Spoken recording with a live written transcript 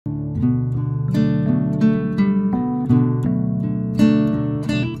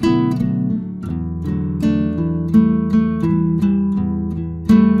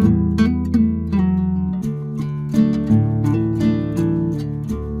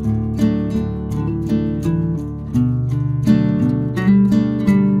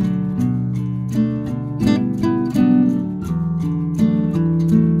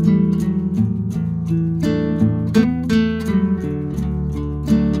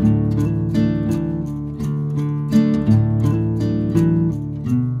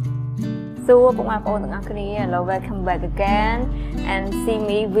Hello, welcome back again and see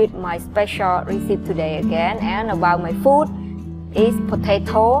me with my special recipe today again. And about my food is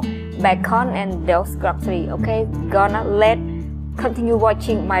potato, bacon and those groceries. Okay, gonna continue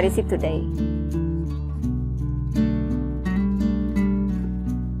watching my recipe today.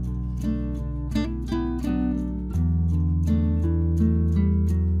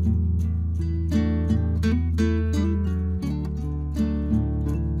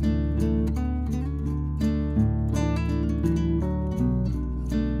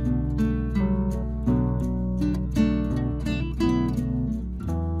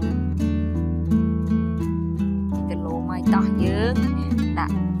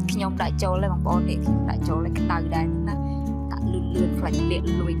 Nhóm đại châu lên bằng bồn để đại châu lên cái tàu đây nè, ta lươn lươn phải liệt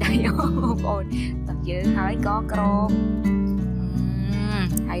lùi đây bằng bồn, tập dưới hái có cro,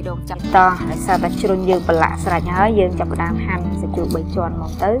 hay đồn chặt to, để sao ta chôn dương bả lạ sạch nhớ dương chặt đam hành sẽ chụp bảy tròn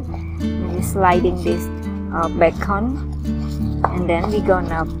mỏng tới, and sliding this bacon, and then we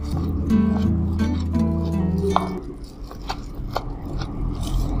gonna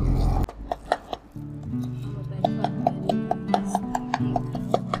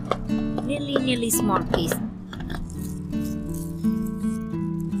nearly small piece.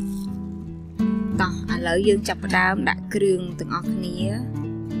 Tỏ, lỡ dương chập đám đã krương từng ọc nía,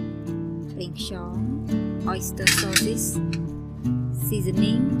 bánh xóm, oyster sauces,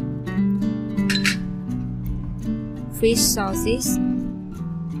 seasoning, fish sauces,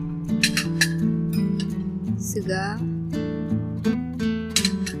 sugar,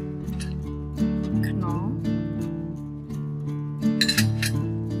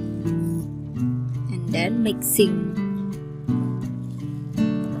 then mixing.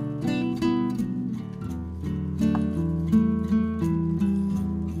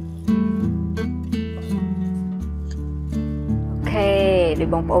 Okay, the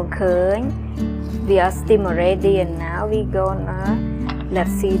bomb on curd. We are steam already, and now we gonna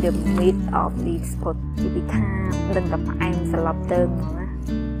let's see the meat of this potato. Đừng tập em sẽ lọc tương nữa.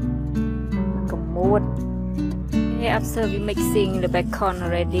 Cầm muốt. After we mixing the bacon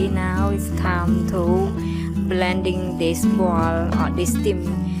already, now it's time to blending this ball or this steamed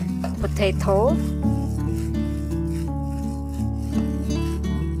potato.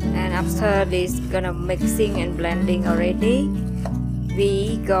 And after this gonna mixing and blending already,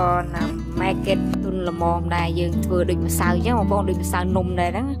 we gonna make it tun là mồm đây dương vừa đừng mà sao chứ mà con đừng mà sao nung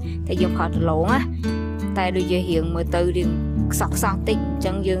đây đó, thì dùng khỏi lộn á, tay đôi giờ hiện mười từ đừng sọc sọc tích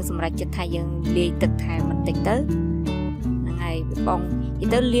chân dương xong rồi chết thay dương đi tịch thay mình tịch tới. Bông thì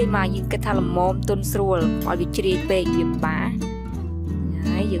tới liên mà những cái thằng làm mồm tuôn sôi mọi việc chia về việc bá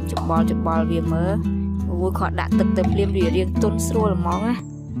đấy dùng chụp bò việc mớ vui họ đã tập liêm rìa riêng tuôn sôi là món á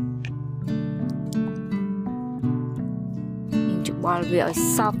những chụp bò việc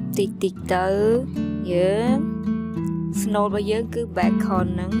sọc tít tới nhớ snow bây giờ cứ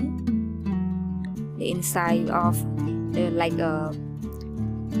bacon nắng the inside of the like a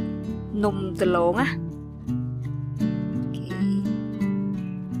nung từ lỗ á.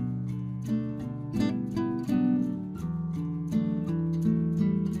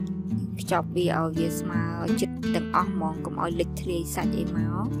 Chọc bì ở phía mà chích từng ốc món cũng oi lịch thì sạch ấy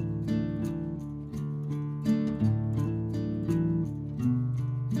máu.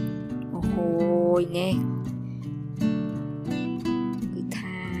 Ôi nè. Cứ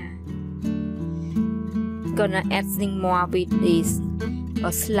tha. Gonna adding more with this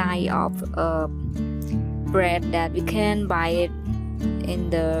a slice of bread that we can buy it in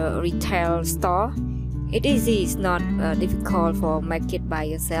the retail store. It is easy, it's not difficult for make it by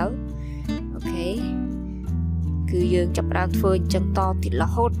yourself. Okay. Cứ dương chập ra phơi chân to thì là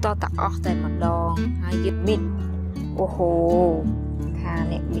hốt to tạ óc tại mặt đòn hai dứt bít. Ô hồ, thà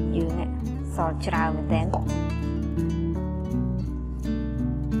nè bít dương nè, sò trào mình tên.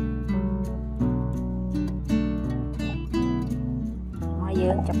 Hai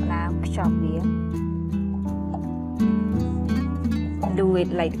dương chập ra chọc miếng. Do it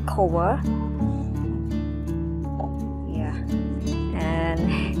like cover. Yeah. And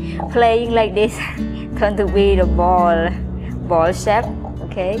playing like this turn to be the ball shape.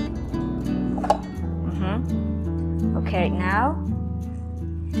 Okay, Okay, now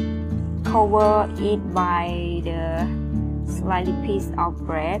cover it by the slightly piece of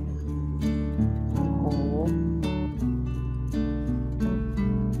bread.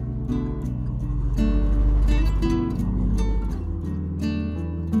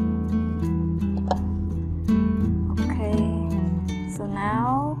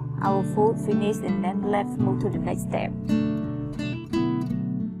 Now our food finished, and then let's move to the next step.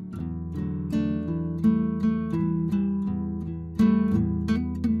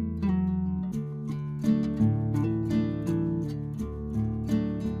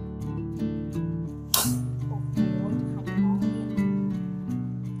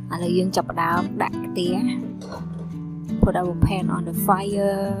 Put our pan on the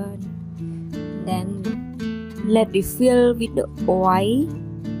fire, then let it fill with the oil.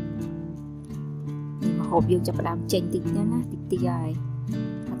 Hộp dương chập đám chênh tít nhá ná, tít tít ai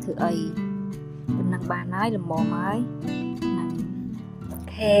thử ấy bên năng ba nói là mò mới.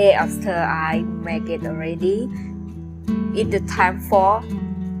 Okay, after I make it already, it's the time for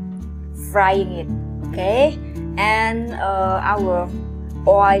frying it. Okay, and our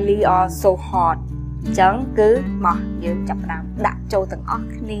oily are so hot. Chẳng cứ mò dương chập đám đặt cho từng óc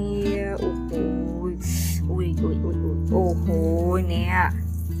nè. Ôi nè.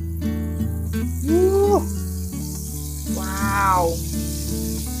 Wow.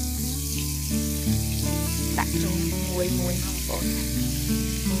 Đặt cho mùi ngon bột.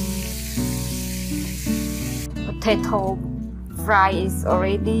 Potato fry is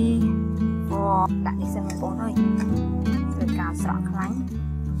already. Đặt đi xem bột thôi. Rồi cào sọ lánh.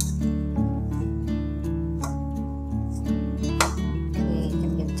 Okay,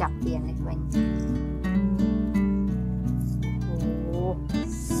 chậm chập tiền này quanh.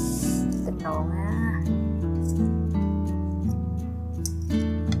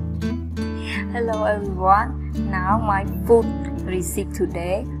 Hello everyone, now my food recipe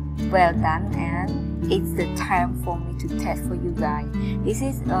today, well done, and it's the time for me to test for you guys. This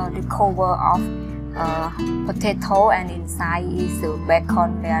is the cover of potato, and inside is the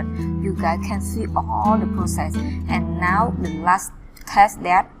bacon that you guys can see all the process. And now the last test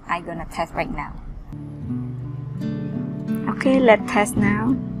that I'm gonna test right now. Okay, let's test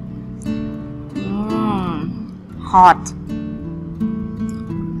now. Hot.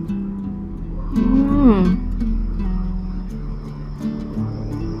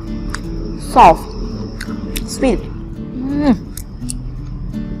 Soft, sweet.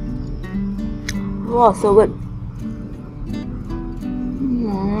 Wow, so good.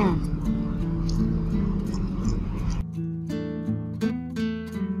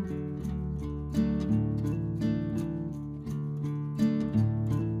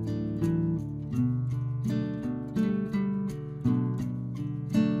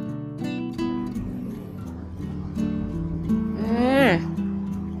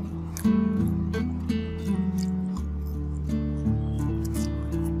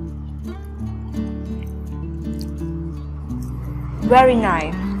 Very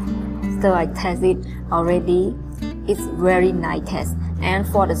nice. So I tasted already. It's very nice taste. And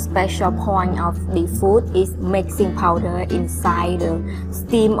for the special point of the food is mixing powder inside the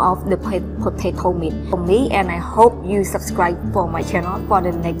steam of the potato meat for me. And I hope you subscribe for my channel for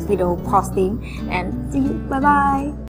the next video posting. And see you. Bye bye.